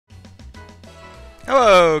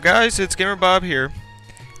Hello guys, it's Gamer Bob here,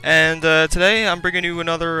 and today I'm bringing you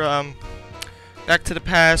another Back to the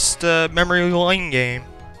Past Memory Lane game.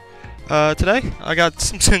 Today I got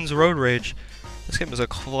Simpsons Road Rage. This game is a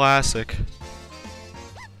classic.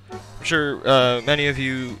 I'm sure many of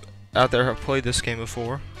you out there have played this game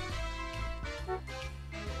before.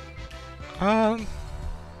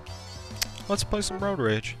 Let's play some Road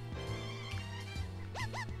Rage.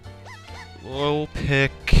 We'll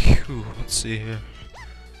pick. Let's see here.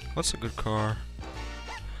 What's a good car?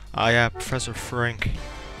 Ah, yeah, Professor Frank.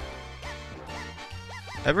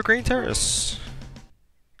 Evergreen Terrace.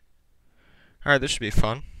 Alright, this should be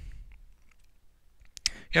fun.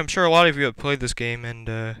 Yeah, I'm sure a lot of you have played this game, and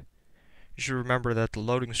you should remember that the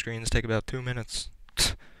loading screens take about 2 minutes.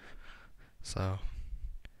 So,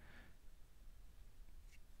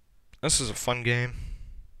 this is a fun game.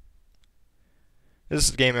 This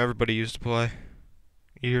is a game everybody used to play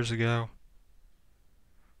years ago.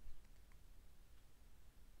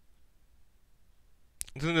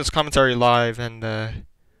 I'm doing this commentary live and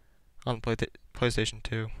on PlayStation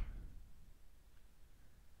 2.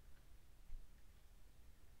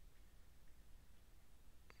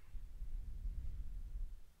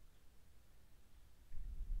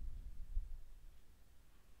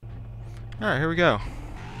 Alright, here we go.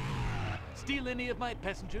 Steal any of my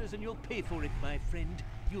passengers and you'll pay for it, my friend.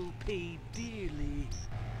 You'll pay dearly.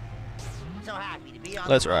 So happy to be on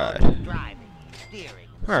Let's the road, ride. driving, steering,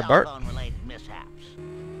 All right, cell Bart. phone related mishaps.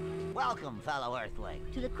 Welcome, fellow Earthling.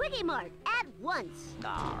 To the Quickie Mart at once.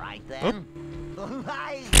 All right then.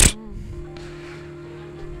 Hi.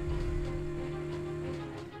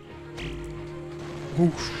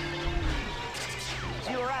 Oof.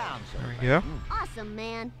 See you around, sir. There we go. Awesome,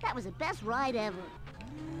 man. That was the best ride ever.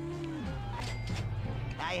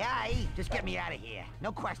 Hey, just get me out of here.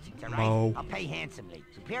 No questions, all right? No. I'll pay handsomely.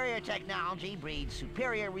 Superior technology breeds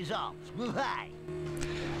superior results. Hi.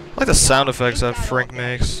 I like the sound effects that Frank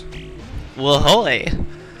makes. Whoa-hoy!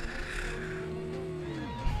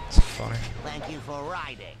 It's funny. Thank you for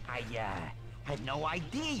riding. I had no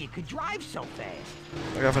idea you could drive so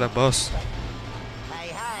fast. Look out for that bus.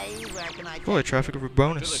 Hey, where can I Boy, take traffic over To the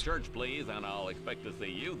bonus. church, please, and I'll expect to see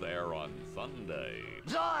you there on Sunday.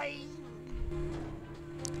 Zoe?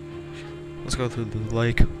 Let's go through the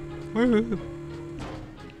lake. Woo!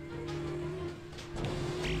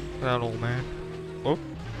 That old man. Oh.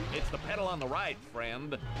 It's the pedal on the right,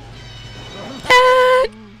 friend.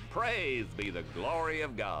 Praise be the glory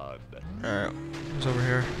of God. Alright, who's over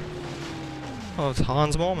here? Oh, it's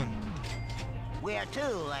Hans Moleman. Where to,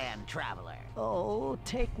 land traveler? Oh,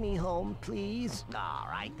 take me home, please. All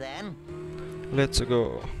right then. Let's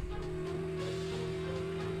go.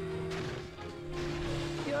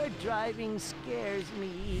 Your driving scares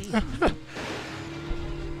me.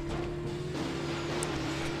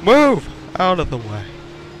 Move! Out of the way.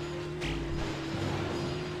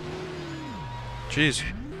 Jeez.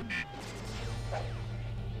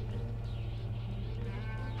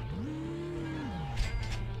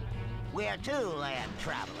 Where to, land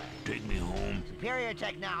traveler? Take me home. Superior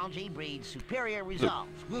technology breeds superior results.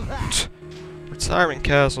 Retirement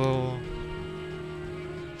castle.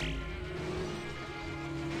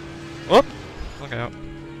 Whoop! Look out.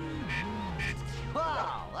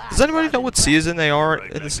 Does anybody know what season they are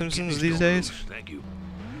in The Simpsons these days? Thank you.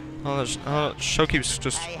 Oh, the show keeps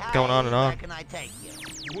just Hey, going on and where on. can I take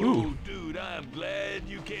you? Ooh. Whoa, dude, I'm glad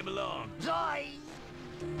you came along. Zoe!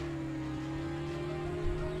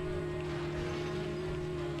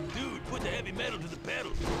 Dude, put the heavy metal to the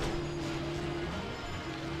pedal.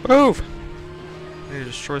 Move! I need to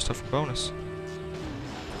destroy stuff for bonus.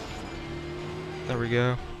 There we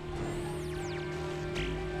go.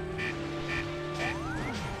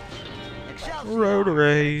 Excelsior! Road To the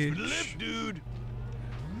rage. left, dude.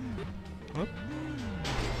 Whoop.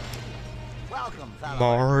 Welcome, fellow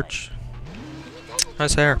March. Can you take me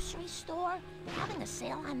Nice to the hair. grocery store? They're having a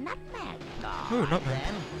sale on nutmeg. Earthling. Ooh, All right nutmeg.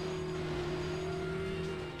 then.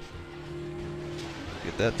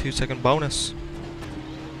 Get that 2-second bonus.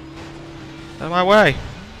 Out of my way.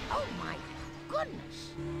 Oh my goodness.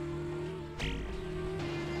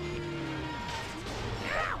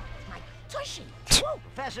 Ow! My tushy. Whoa,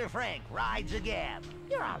 Professor Frank rides again.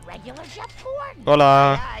 you're a regular Jeff Gordon.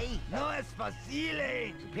 Hola. Hey, no es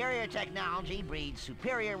facile. Superior technology breeds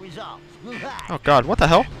superior results. Oh god, what the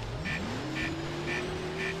hell?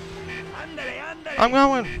 Ándale, ándale. I'm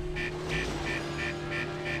going.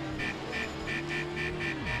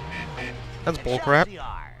 That's bullcrap. Excelsior.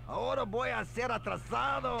 Ahora voy a ser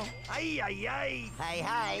atrasado. Ay, ay, ay.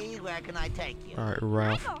 Hey, where can I take you? Alright,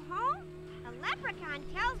 Ralph. I go home. A leprechaun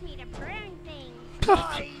tells me to burn things.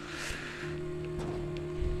 Bye.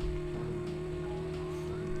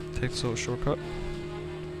 Take this little shortcut.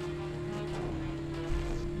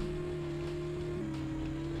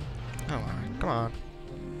 Oh, come on.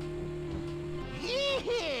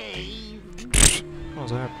 What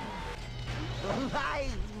was that?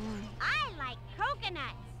 I like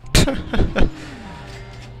coconuts.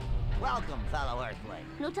 Welcome, fellow Earthling.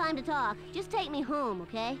 No time to talk. Just take me home,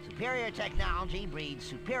 okay? Superior technology breeds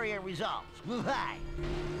superior results.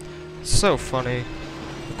 So funny.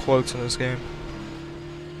 The quotes in this game.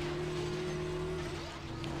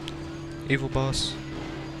 Evil boss.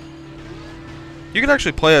 You can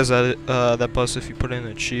actually play as that boss if you put in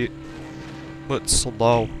a cheat. But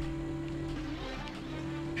slow.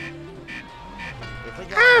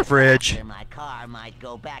 Average. My car might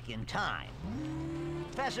go back in time.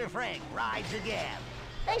 Professor Frank rides again.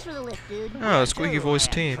 Thanks for the lift, dude. Oh, squeaky voice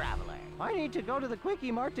team. Traveler. I need to go to the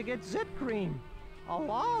Quickie Mart to get zit cream. A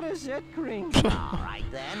lot of zit cream. All right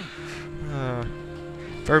then.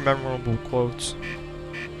 Very memorable quotes.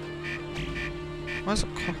 Why is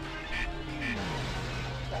it called?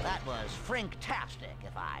 That was Frinktastic,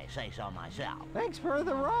 if I say so myself. Thanks for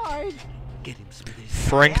the ride. Get him, Smithers. Take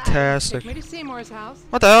Franktastic. me to Seymour's house.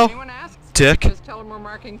 What the hell? Anyone asks? Dick. Just tell him we're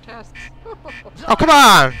marking tests. Oh, come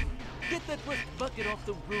on! Get that wet bucket off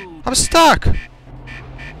the road. I'm stuck!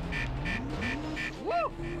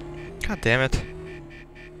 Woo! God damn it.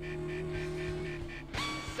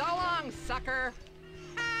 So long, sucker.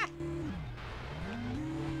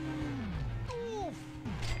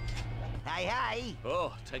 Hey.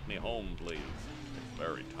 Oh, take me home, please. It's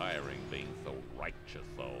very tiring being so righteous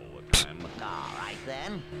all the time. All right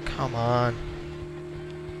then. Come on.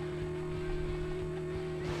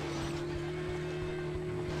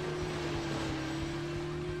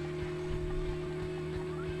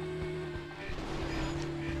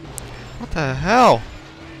 What the hell?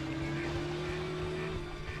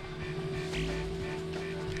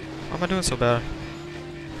 Why am I doing so bad?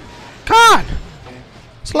 God!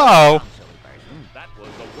 Slow! That was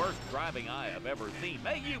the worst driving I have ever seen.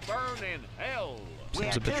 May you burn in hell!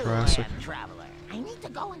 Seems a bit Where to, Jurassic. Traveler? I need to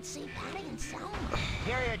go and see Patty and Selma.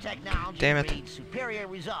 Superior technology Damn it. breeds superior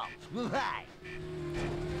results.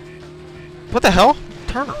 What the hell?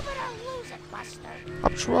 Turn. Move it or lose it, Buster.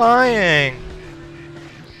 I'm trying.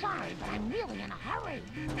 Sorry, but I'm really in a hurry.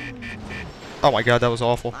 Oh my god, that was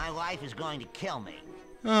awful. My wife is going to kill me.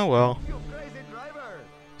 Oh well. You crazy driver!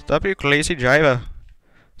 Stop you crazy driver.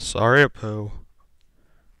 Sorry, Pooh.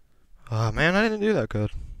 Man, I didn't do that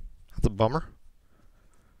good. That's a bummer.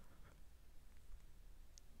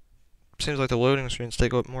 Seems like the loading screens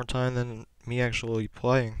take up more time than me actually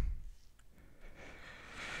playing.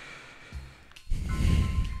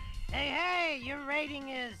 Hey, your rating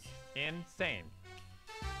is Insane.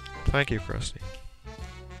 Thank you, Krusty.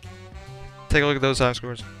 Take a look at those high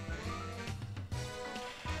scores.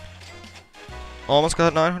 Almost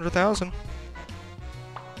got 900,000.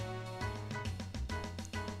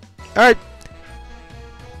 Alright.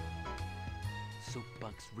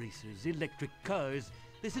 Soapbox racers, electric cars.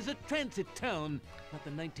 This is a transit town, not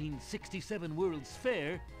the 1967 World's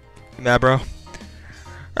Fair. Mad bro.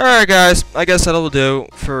 Alright guys, I guess that'll do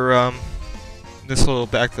for this little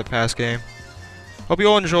Back to the Past game. Hope you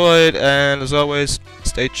all enjoyed, and as always,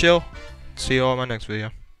 stay chill. See you all in my next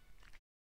video.